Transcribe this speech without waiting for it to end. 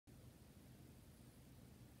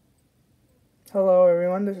Hello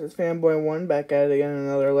everyone, this is Fanboy1 back at it again in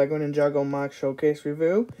another LEGO Ninjago mock showcase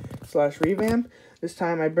review / revamp. This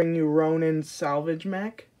time I bring you Ronin's salvage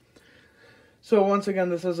mech. So once again,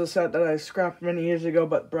 this is a set that I scrapped many years ago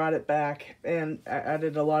but brought it back and I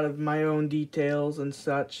added a lot of my own details and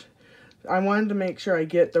such. I wanted to make sure I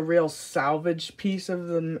get the real salvage piece of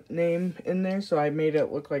the name in there, so I made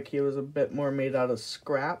it look like he was a bit more made out of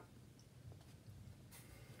scrap.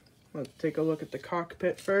 Let's take a look at the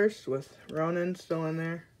cockpit first with Ronin still in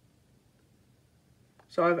there.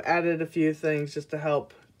 So I've added a few things just to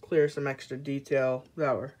help clear some extra detail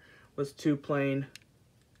that was too plain.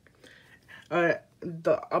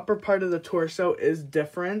 The upper part of the torso is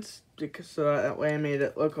different, so that way I made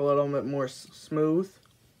it look a little bit more smooth.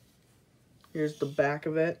 Here's the back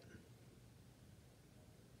of it.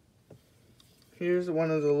 Here's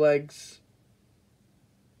one of the legs.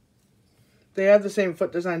 They have the same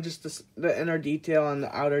foot design, just the inner detail and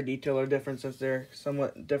the outer detail are different since they're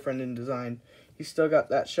somewhat different in design. He's still got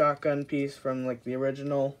that shotgun piece from like the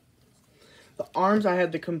original. The arms I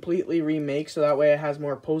had to completely remake so that way it has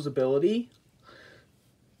more posability,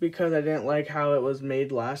 because I didn't like how it was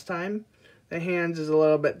made last time. The hands is a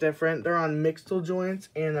little bit different. They're on mixed joints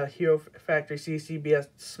and a Hero Factory CCBS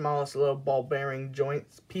smallest little ball bearing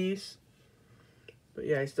joints piece. But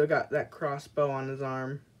yeah, he still got that crossbow on his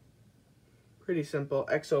arm. Pretty simple.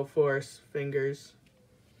 Exo Force fingers.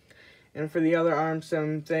 And for the other arm,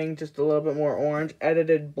 same thing, just a little bit more orange.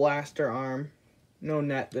 Edited blaster arm. No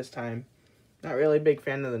net this time. Not really a big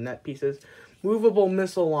fan of the net pieces. Movable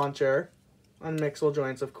missile launcher on mixel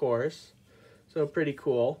joints, of course. So pretty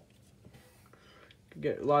cool.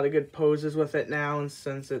 Get a lot of good poses with it now, and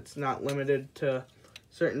since it's not limited to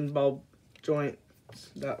certain bulb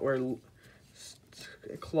joints that were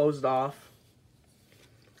closed off.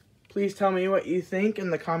 Please tell me what you think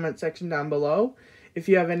in the comment section down below. If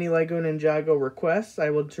you have any LEGO Ninjago requests,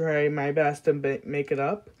 I will try my best to make it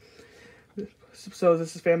up. So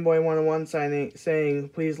this is Fanboy101 saying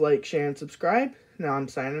please like, share, and subscribe. Now I'm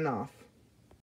signing off.